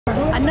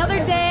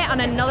Another day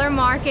on another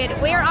market.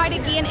 We're out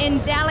again in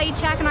Delhi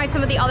checking out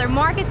some of the other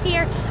markets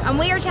here, and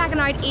we are checking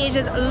out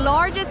Asia's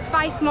largest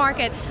spice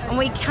market, and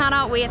we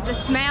cannot wait.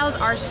 The smells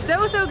are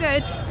so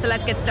good, so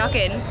let's get stuck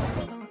in.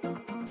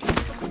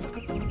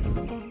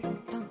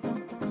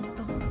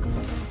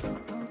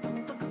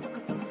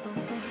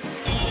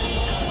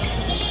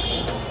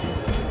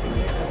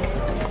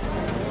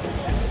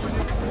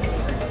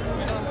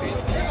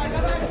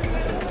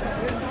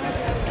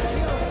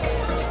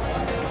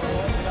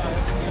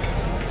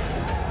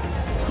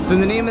 So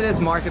the name of this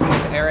market in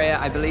this area,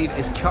 I believe,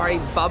 is Curry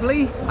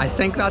Bubbly. I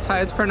think that's how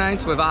it's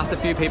pronounced. We've asked a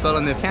few people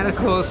and they've kind of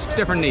closed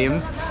different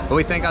names, but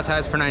we think that's how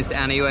it's pronounced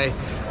anyway.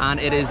 And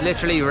it is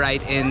literally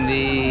right in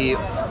the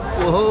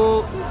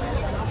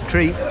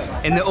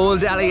in the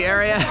old Delhi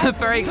area,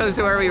 very close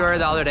to where we were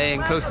the other day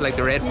and close to like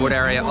the Red Fort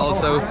area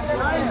also.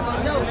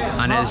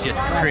 And it is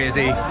just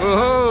crazy.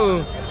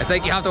 Whoa! It's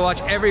like you have to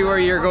watch everywhere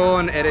you're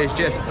going. It is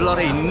just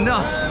bloody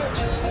nuts.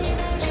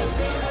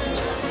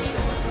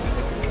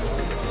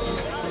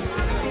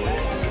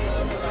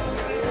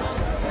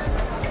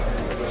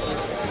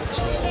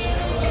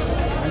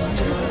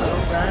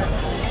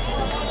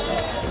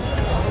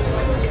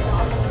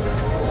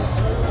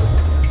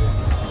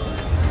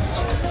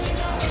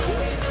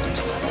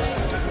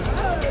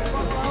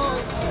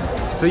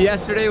 So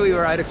yesterday we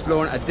were out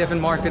exploring a different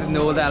market in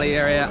the old Delhi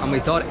area and we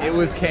thought it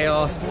was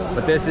chaos,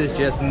 but this is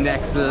just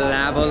next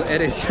level.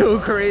 It is so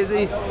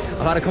crazy. I've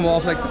had to come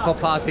off like the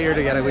footpath here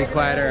to get a wee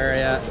quieter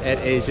area. It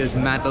is just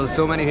mental.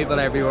 So many people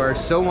everywhere,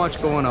 so much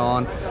going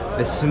on.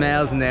 The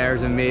smells in there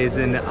is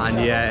amazing,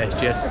 and yeah, it's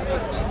just,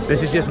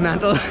 this is just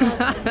mental.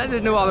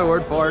 There's no other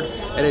word for it.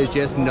 It is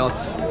just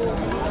nuts.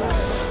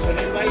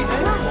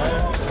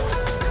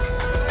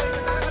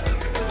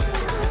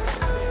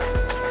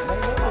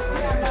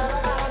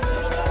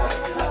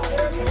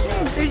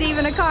 There's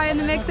even a cow in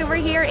the mix over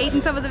here eating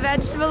some of the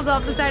vegetables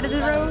off the side of the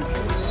road.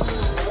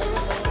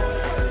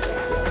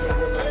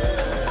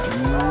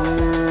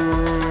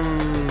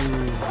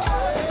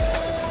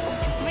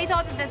 So we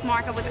thought that this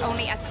market was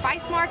only a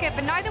spice market,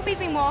 but now that we've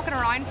been walking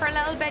around for a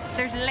little bit,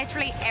 there's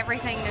literally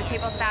everything. There's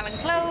people selling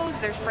clothes,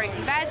 there's fruit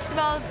and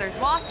vegetables, there's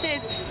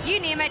watches,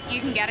 you name it, you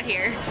can get it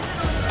here.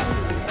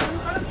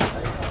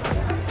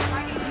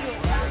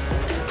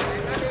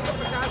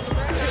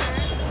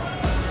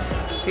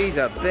 He's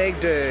a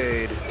big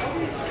dude.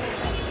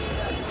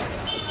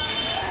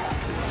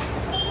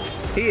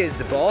 He is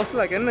the boss,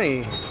 like, isn't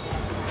he?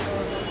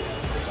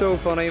 So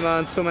funny,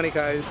 man. So many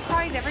cows.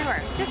 Cows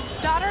everywhere, just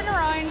doddering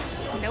around.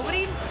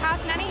 Nobody's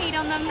passing any heat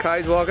on them.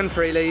 Cows walking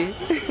freely.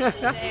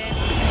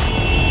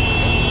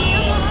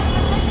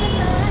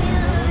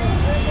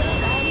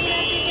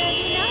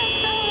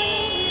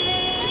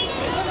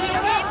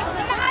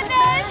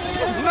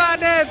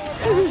 Madness!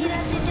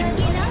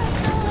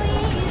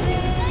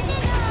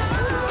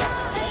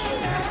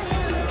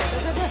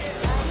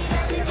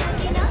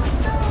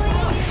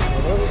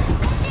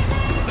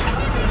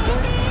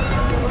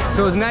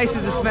 So as nice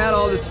as the smell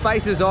all the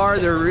spices are,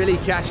 they're really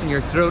catching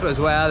your throat as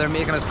well. They're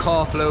making us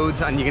cough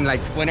loads, and you can,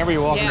 like, whenever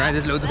you're walking around,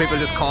 there's loads of people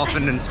just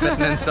coughing and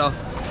spitting and stuff.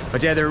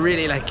 But yeah, they're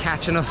really like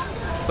catching us.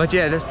 But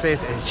yeah, this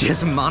place is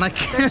just manic.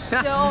 There's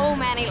so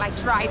many, like,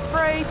 dried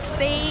fruits,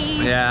 seeds,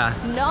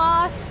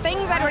 nuts,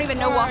 things I don't even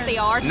know what they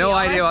are. No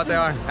idea what they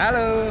are.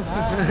 Hello.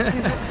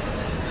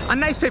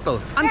 And nice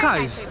people, and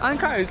cows, and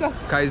cows. Look,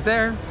 cows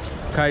there,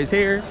 cows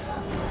here,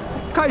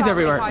 cows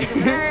everywhere.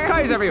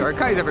 Cows everywhere,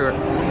 cows everywhere.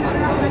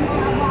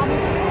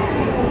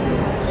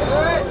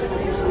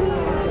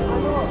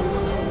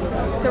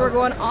 So we're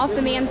going off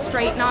the main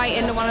street now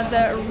into one of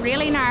the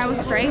really narrow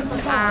streets,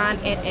 and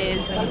it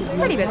is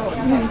pretty busy.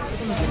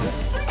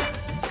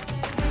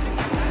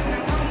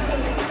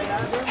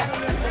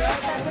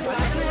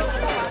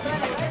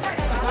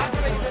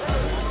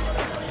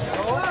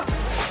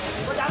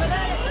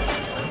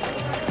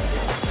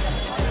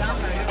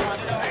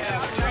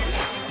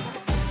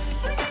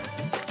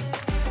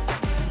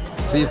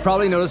 So you've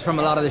probably noticed from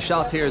a lot of the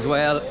shots here as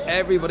well,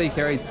 everybody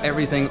carries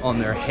everything on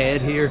their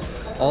head here.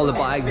 All the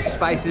bags of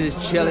spices,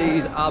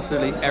 chilies,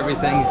 absolutely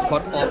everything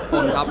put up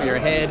on top of your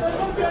head.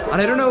 And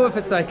I don't know if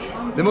it's like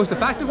the most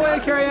effective way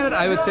of carrying it.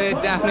 I would say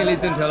it definitely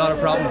leads into a lot of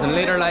problems in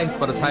later life,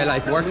 but it's how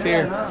life works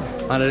here.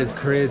 And it is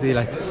crazy,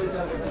 like,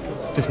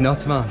 just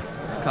nuts, man.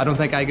 I don't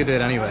think I could do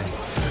it anyway.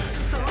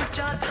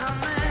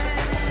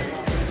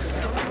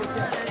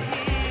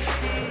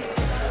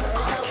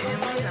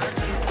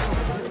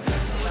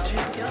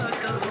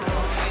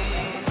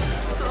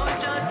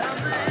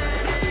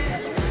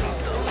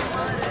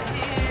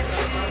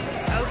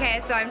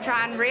 So I'm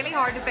trying really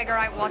hard to figure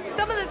out what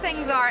some of the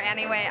things are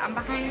anyway. And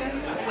behind us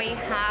we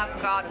have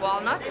got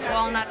walnut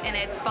in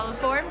its full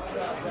form,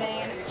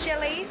 then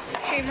chilies,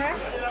 turmeric,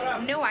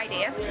 no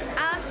idea,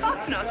 and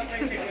foxnut.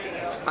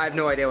 I have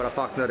no idea what a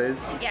foxnut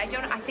is. Yeah,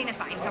 I've seen a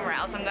sign somewhere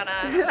else.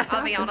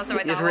 I'll be honest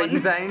about that one.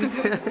 Just reading signs.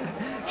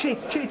 Cheap.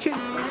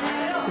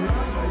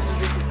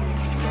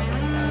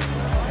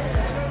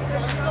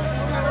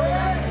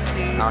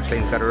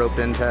 Ashleen's got her roped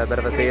into a bit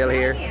of a sale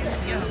here.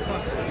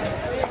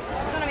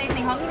 It's gonna make me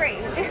me hungry.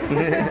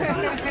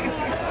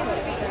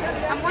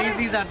 And what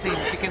These are same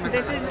chicken masala.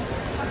 this is,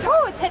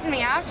 oh, it's hitting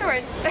me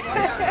afterwards.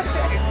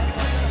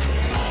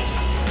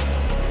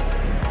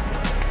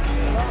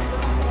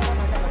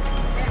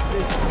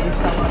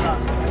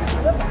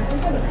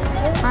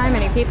 How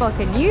many people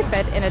can you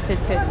fit in a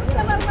tuk-tuk?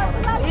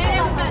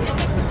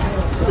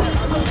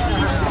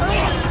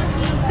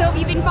 So if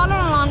you've been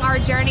following along our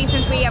journey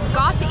since we have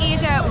got to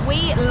Asia,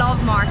 we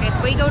love markets.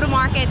 We go to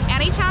markets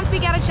anytime we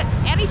get a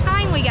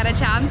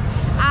chance.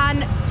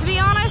 And to be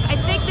honest, I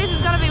think this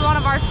is going to be one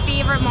of our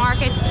favorite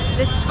markets.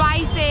 The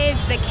spices,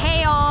 the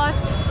chaos,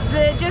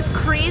 the just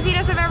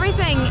craziness of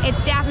everything.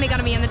 It's definitely going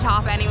to be in the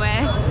top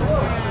anyway.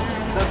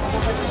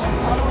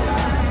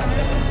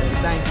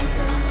 Thank you.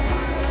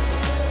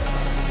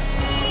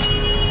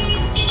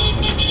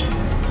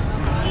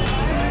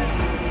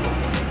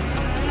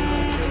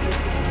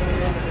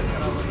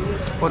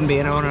 Wouldn't be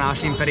an own and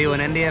Ashleen video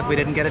in India if we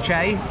didn't get a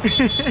chai.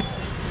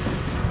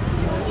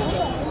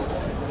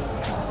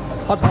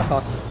 Hot, hot,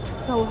 hot.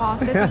 So hot.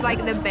 This is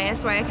like the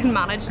best way I can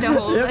manage to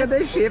hold Look it. at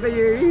the shape of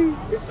you.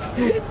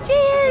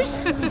 Cheers!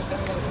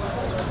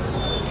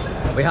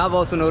 We have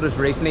also noticed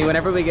recently,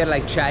 whenever we get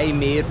like chai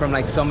made from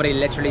like somebody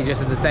literally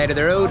just at the side of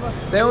the road,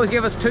 they always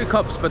give us 2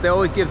 cups, but they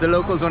always give the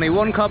locals only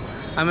 1 cup.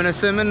 I'm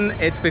assuming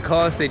it's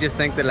because they just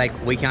think that like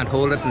we can't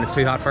hold it and it's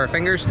too hot for our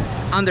fingers,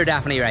 and they're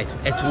definitely right.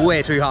 It's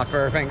way too hot for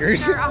our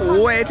fingers.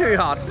 Way too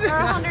hot. You're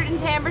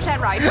 110%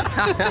 right.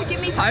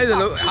 Give me 3 How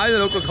cups. the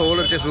locals hold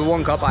it just with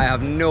 1 cup, I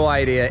have no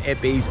idea.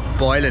 It be's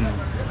boiling.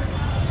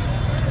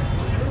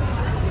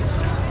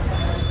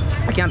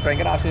 I can't drink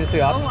it, Ashleen, it's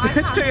too hot. Oh, I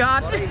It's can't. too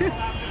hot.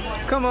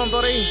 Come on,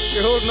 buddy,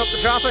 you're holding up the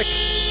traffic.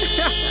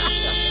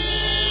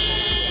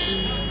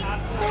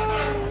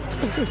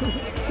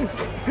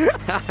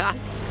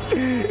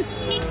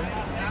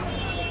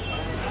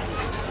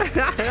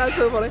 That's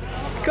so funny.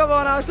 Come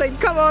on, Ashleen,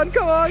 come on,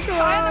 come on, come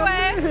on. By the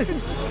way.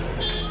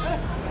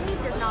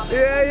 He's just not moving.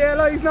 Yeah,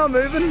 like he's not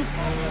moving.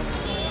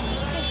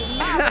 This is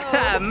my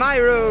road. My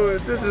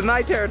road, this is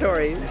my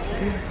territory.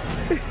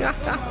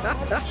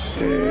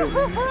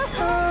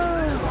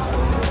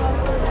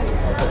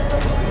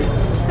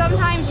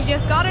 Sometimes you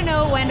just gotta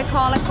know when to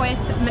call it quits.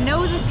 My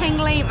nose is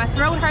tingling, my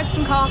throat hurts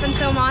from coughing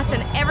so much,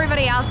 and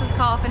everybody else is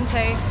coughing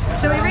too.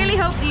 So we really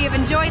hope that you've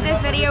enjoyed this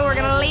video. We're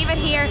gonna leave it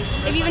here.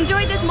 If you've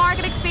enjoyed this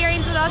market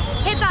experience with us,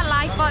 hit that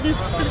like button,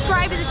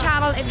 subscribe to the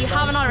channel if you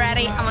haven't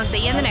already, and we'll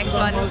see you in the next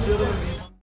one.